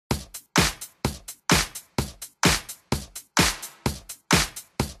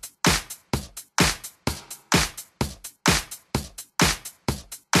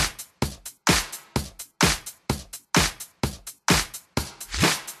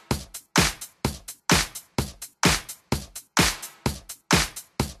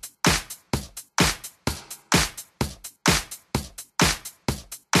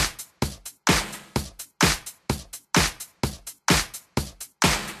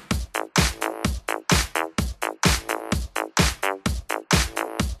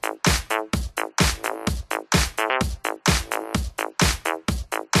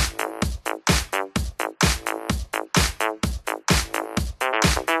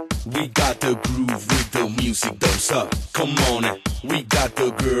We got the groove with the music, don't suck. Come on it. We got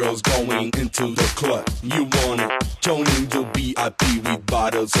the girls going into the club. You want it? Joining the VIP with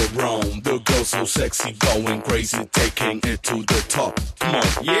bottles of rum. The girls so sexy, going crazy, taking it to the top. Come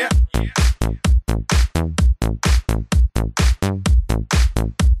on, yeah.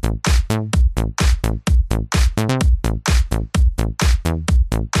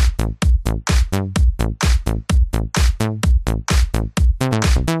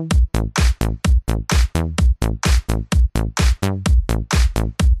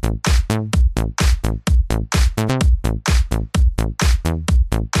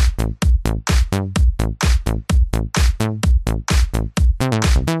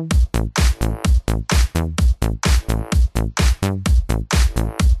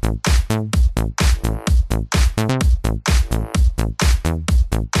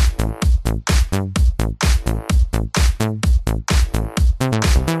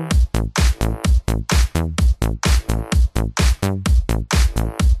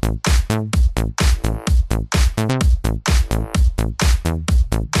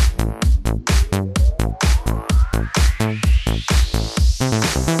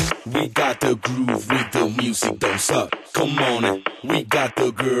 We got the groove with the music, don't suck. Come on it. We got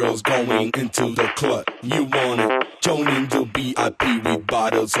the girls going into the club. You want it? Joining the VIP with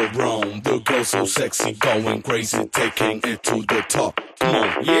bottles of rum. The girls so sexy, going crazy, taking it to the top. Come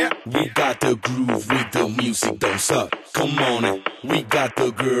on, yeah. We got the groove with the music, don't suck. Come on it. We got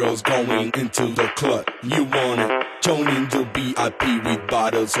the girls going into the club. You want it? Joining the VIP with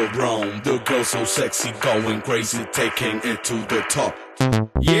bottles of rum. The girls so sexy, going crazy, taking it to the top.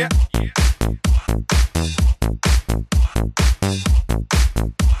 Yeah.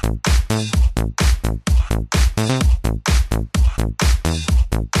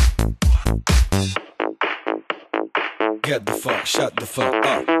 Get the fuck, shut the fuck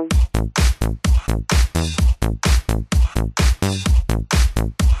up.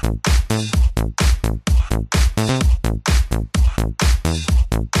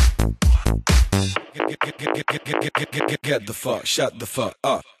 Get the fuck, shut the fuck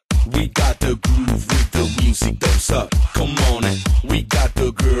up. We got the groove with the music, don't suck. Come on it. We got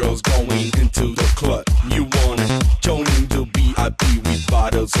the girls going into the club. You want it? Joining the VIP with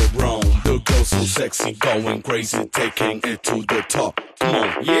bottles of rum. The girls so sexy, going crazy, taking it to the top. Come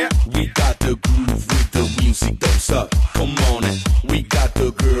on, yeah. We got the groove with the music, don't suck. Come on it. We got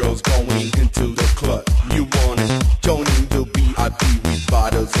the girls going into the club. You want it? Joining the VIP with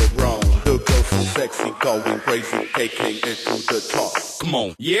bottles of rum. The girls so sexy, going crazy, taking it to the top. Come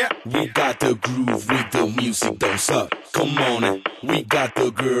on, yeah. We got the groove with the music, don't suck. Come on it. We got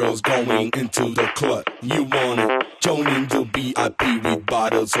the girls going into the club. You want it? Joining the VIP with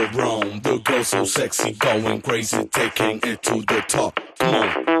bottles of rum. The girls so sexy, going crazy, taking it to the top. Come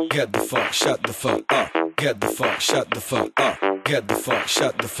on, get the fuck, shut the fuck up. Get the fuck, shut the fuck up. Get the fuck,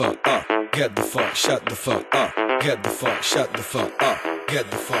 shut the fuck up. Get the fuck, shut the fuck up. Get the fuck, shut the fuck up. Get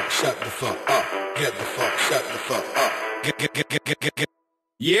the fuck, shut the fuck up. Get the fuck, shut the fuck up. Get.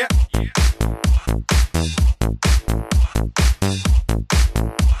 Yeah.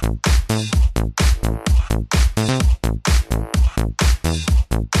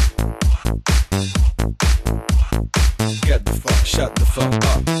 Get the fuck, shut the fuck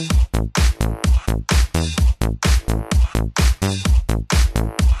up.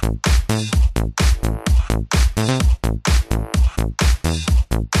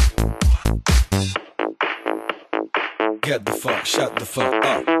 Get the fuck, shut the fuck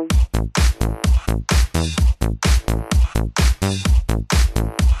up.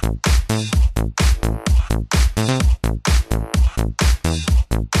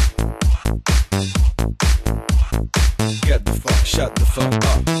 Get the fuck, shut the fuck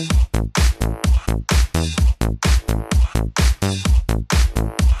up.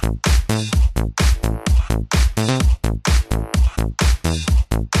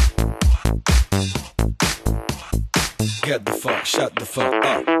 Get the fuck, shut the fuck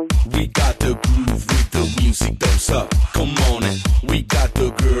up. We got the groove with the music, don't suck. Come on it. We got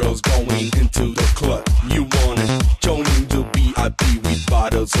the girls going into the club. You want it? Joining the VIP with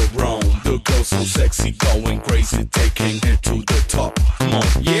bottles of rum. The girls so sexy, going crazy, taking it to the top. Come on,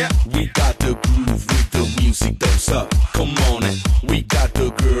 yeah. We got the groove with the music, don't suck. Come on it. We got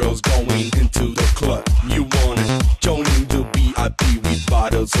the girls going into the club. You want it? Joining the VIP with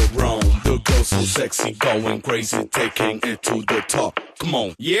bottles of rum. The girls so sexy, going crazy, taking it to the top. Come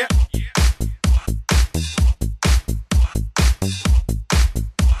on, yeah.